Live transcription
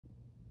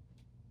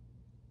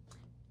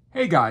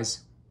Hey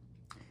guys,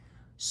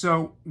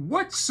 so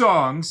what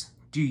songs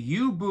do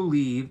you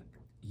believe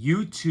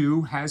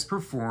U2 has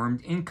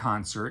performed in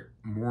concert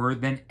more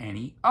than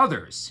any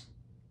others?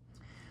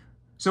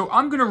 So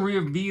I'm going to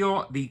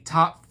reveal the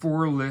top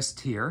 4 list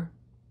here,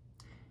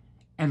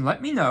 and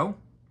let me know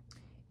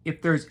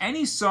if there's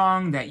any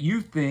song that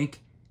you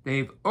think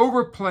they've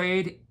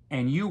overplayed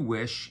and you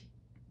wish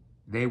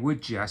they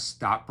would just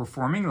stop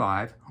performing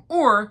live,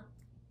 or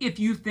if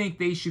you think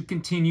they should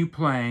continue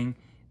playing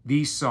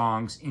these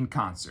songs in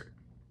concert.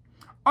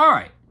 All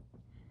right,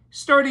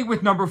 starting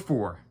with number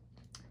 4.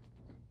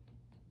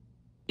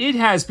 It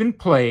has been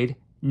played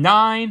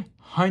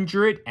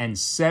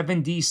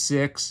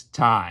 976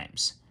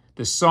 times.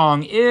 The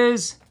song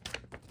is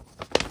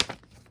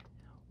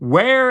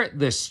Where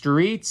the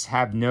Streets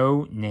Have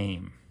No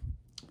Name.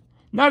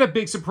 Not a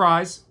big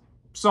surprise.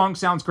 Song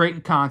sounds great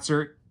in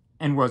concert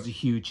and was a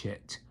huge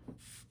hit.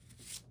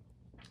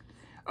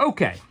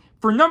 Okay,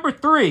 for number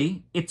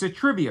 3, it's a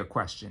trivia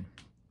question.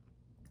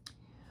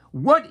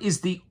 What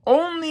is the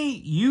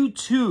only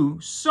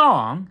U2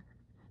 song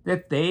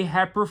that they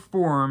have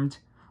performed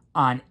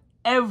on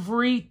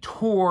every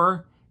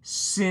tour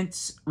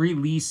since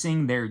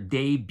releasing their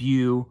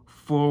debut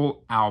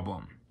full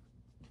album?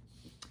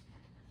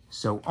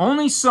 So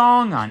only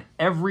song on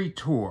every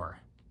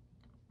tour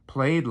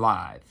played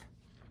live.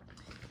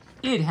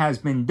 It has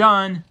been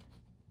done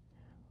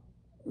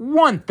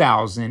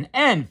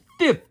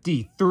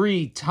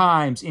 1,053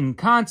 times in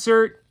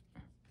concert.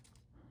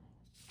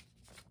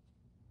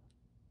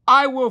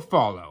 I Will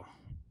Follow,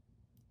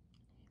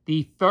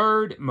 the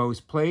 3rd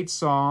most played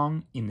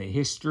song in the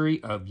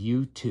history of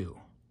U2.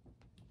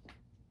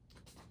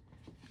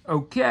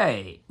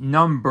 Okay,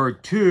 number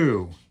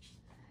 2.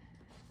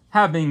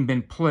 Having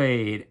been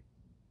played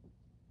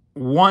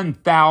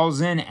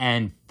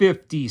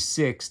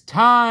 1,056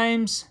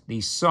 times,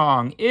 the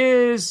song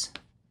is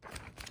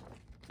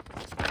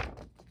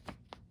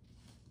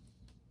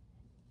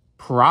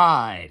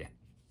Pride.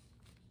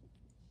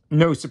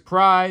 No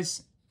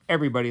surprise.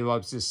 Everybody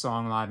loves this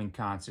song live in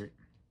concert.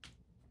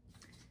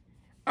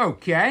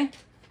 Okay,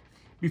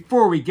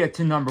 before we get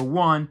to number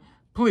 1,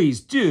 please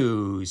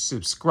do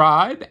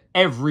subscribe.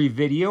 Every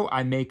video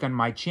I make on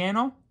my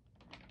channel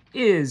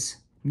is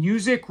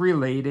music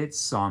related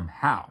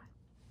somehow.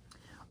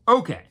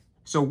 Okay,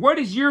 so what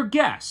is your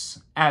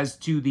guess as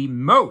to the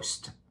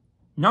most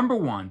number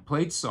 1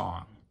 played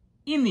song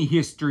in the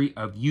history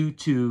of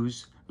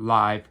U2's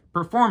live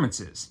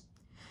performances?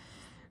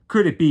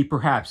 Could it be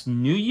perhaps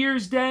New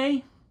Year's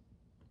Day?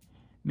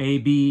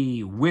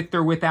 Maybe With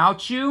or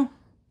Without You?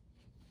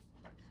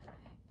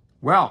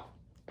 Well,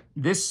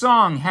 this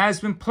song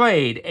has been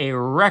played a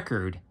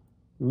record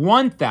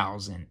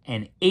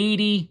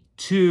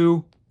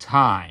 1,082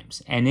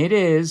 times. And it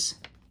is,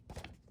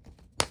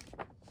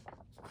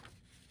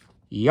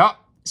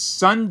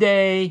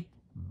 Sunday,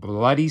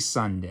 Bloody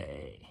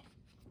Sunday.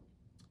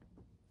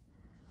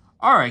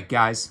 All right,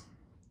 guys.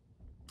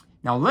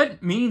 Now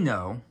let me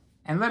know,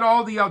 and let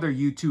all the other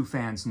U2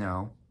 fans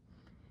know,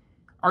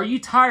 are you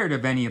tired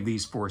of any of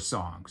these 4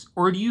 songs?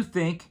 Or do you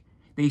think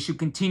they should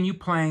continue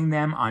playing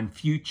them on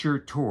future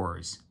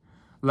tours?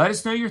 Let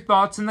us know your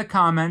thoughts in the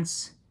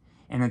comments.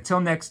 And until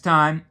next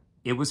time,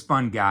 it was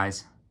fun,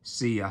 guys.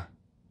 See ya.